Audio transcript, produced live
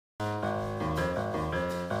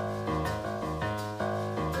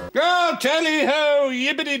Oh, tally-ho,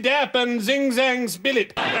 yippity-dap and zing-zang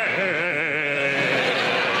spill-it.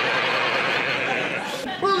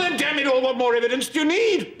 Well, then, damn it all, what more evidence do you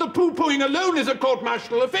need? The poo-pooing alone is a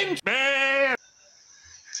court-martial offence.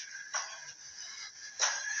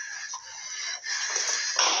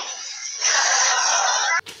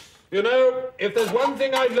 You know, if there's one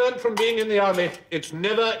thing I've learned from being in the army, it's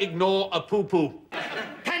never ignore a poo-poo.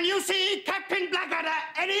 Can you see Captain Blackadder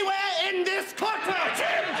anywhere in this courtroom? That's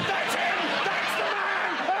him! That's him! That's the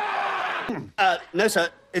man! Ah! No, sir.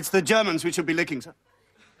 It's the Germans we should be licking, sir.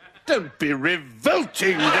 Don't be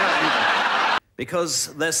revolting, Daddy.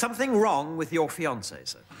 Because there's something wrong with your fiancée,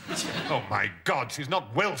 sir. Oh, my God, she's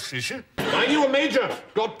not Welsh, is she? I knew a major.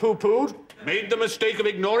 Got poo-pooed. Made the mistake of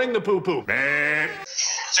ignoring the poo-poo.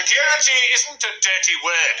 Security isn't a dirty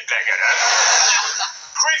word, Blackadder.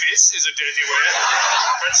 Crevice is a dirty word,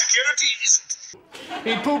 but security isn't.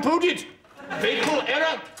 He poo-pooed it. Fateful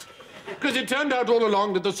error. Because it turned out all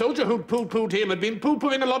along that the soldier who'd poo-pooed him had been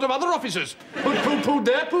poo-pooing a lot of other officers who'd poo-pooed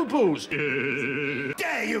their poo-poos.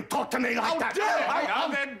 Dare you talk to me like that? Now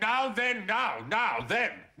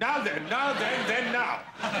then.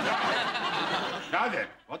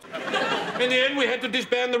 What? In the end, we had to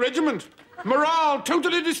disband the regiment. Morale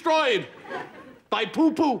totally destroyed. By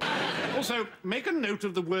poo-poo. Also, make a note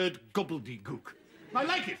of the word gobbledygook. I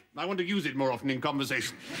like it. I want to use it more often in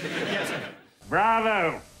conversation. Yes, sir.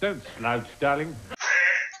 Bravo! Don't slouch, darling.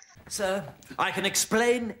 Sir, I can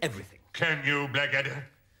explain everything. Can you, Blackadder?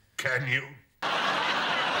 Can you?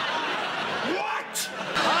 What?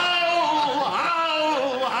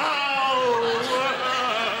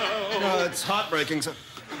 Oh, it's heartbreaking, sir.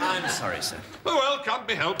 I'm sorry, sir. Oh, well, can't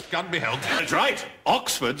be helped, can't be helped. That's right.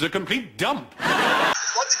 Oxford's a complete dump.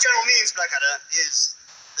 What the general means, Blackadder, is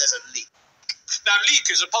there's a leak. Now, leak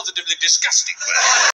is a positively disgusting word.